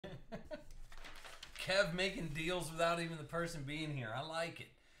Kev making deals without even the person being here. I like it.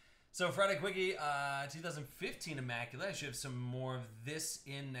 So Friday Quickie, 2015 Immaculate. I should have some more of this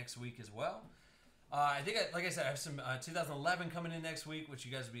in next week as well. I think, like I said, I have some 2011 coming in next week, which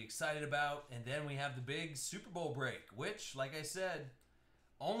you guys will be excited about. And then we have the big Super Bowl break, which, like I said,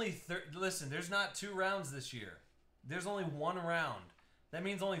 only listen, there's not 2 rounds this year. There's only 1 round. That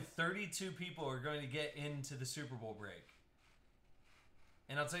means only 32 people are going to get into the Super Bowl break.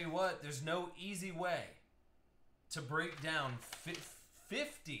 And I'll tell you what, there's no easy way to break down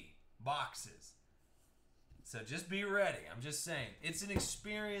 50 boxes. So just be ready. I'm just saying. It's an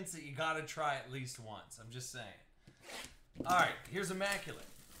experience that you got to try at least once. I'm just saying. All right, here's Immaculate.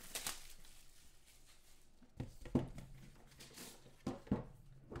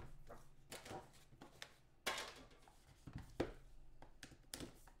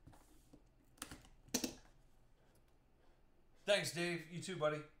 Thanks, Dave. You too,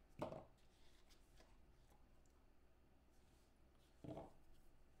 buddy.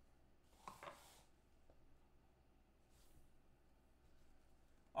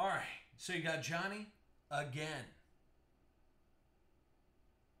 All right, so you got Johnny again.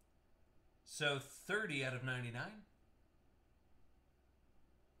 So 30 out of 99.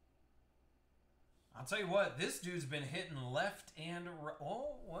 I'll tell you what, this dude's been hitting left and right.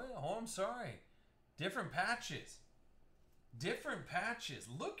 Oh, I'm sorry. Different patches. Different patches.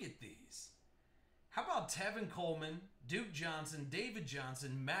 Look at these. How about Tevin Coleman, Duke Johnson, David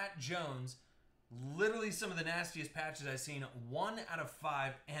Johnson, Matt Jones? Literally some of the nastiest patches I've seen. 1 out of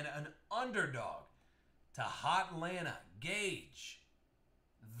 5 and an underdog to Hot Atlanta. Gage.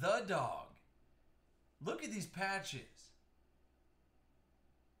 The dog. Look at these patches.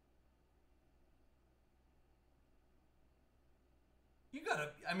 You got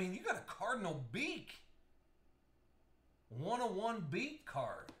a Cardinal beak. 101 beat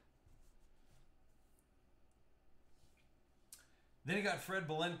card. Then you got Fred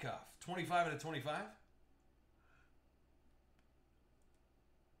Belenkov, 25 out of 25.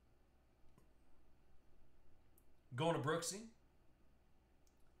 Going to Brooksy,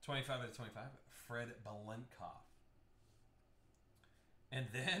 25 out of 25. Fred Belenkov. And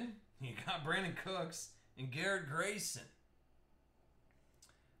then you got Brandon Cooks and Garrett Grayson.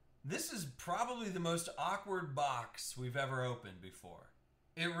 This is probably the most awkward box we've ever opened before.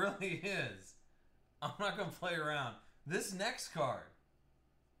 It really is. I'm not going to play around. This next card.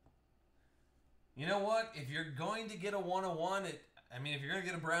 You know what? If you're going to get a 101, if you're going to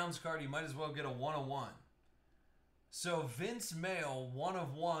get a Browns card, you might as well get a 101. So Vince Mail, 1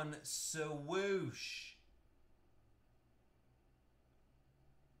 of 1, swoosh.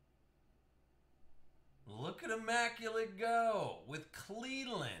 Look at Immaculate go with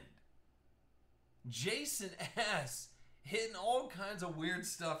Cleveland. Jason S. hitting all kinds of weird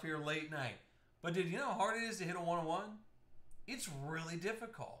stuff here late night. But did you know how hard it is to hit a 101? It's really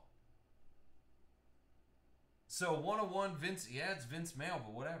difficult. So 101 Vince, yeah, it's Vince Mail,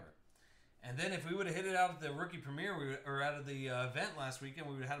 but whatever. And then if we would have hit it out of the rookie premiere or out of the event last weekend,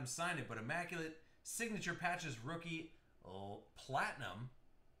 we would have had him sign it. But Immaculate Signature Patches Rookie Platinum.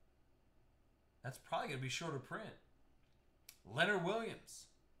 That's probably going to be shorter print. Leonard Williams.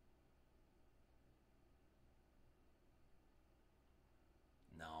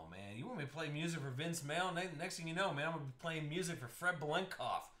 No, man. You want me to play music for Vince Mail? Next thing you know, man, I'm going to be playing music for Fred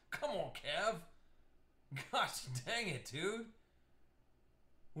Belenkov. Come on, Kev. Gosh, dang it, dude.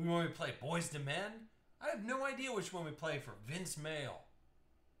 We want me to play Boys to Men? I have no idea which one we play for Vince Mail.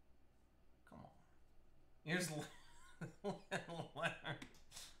 Come on. Here's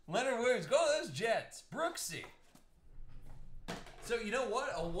Leonard Williams. Go those Jets. Brooksy. So you know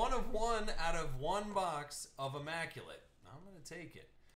what? A 1 of 1 out of 1 box of Immaculate. I'm going to take it.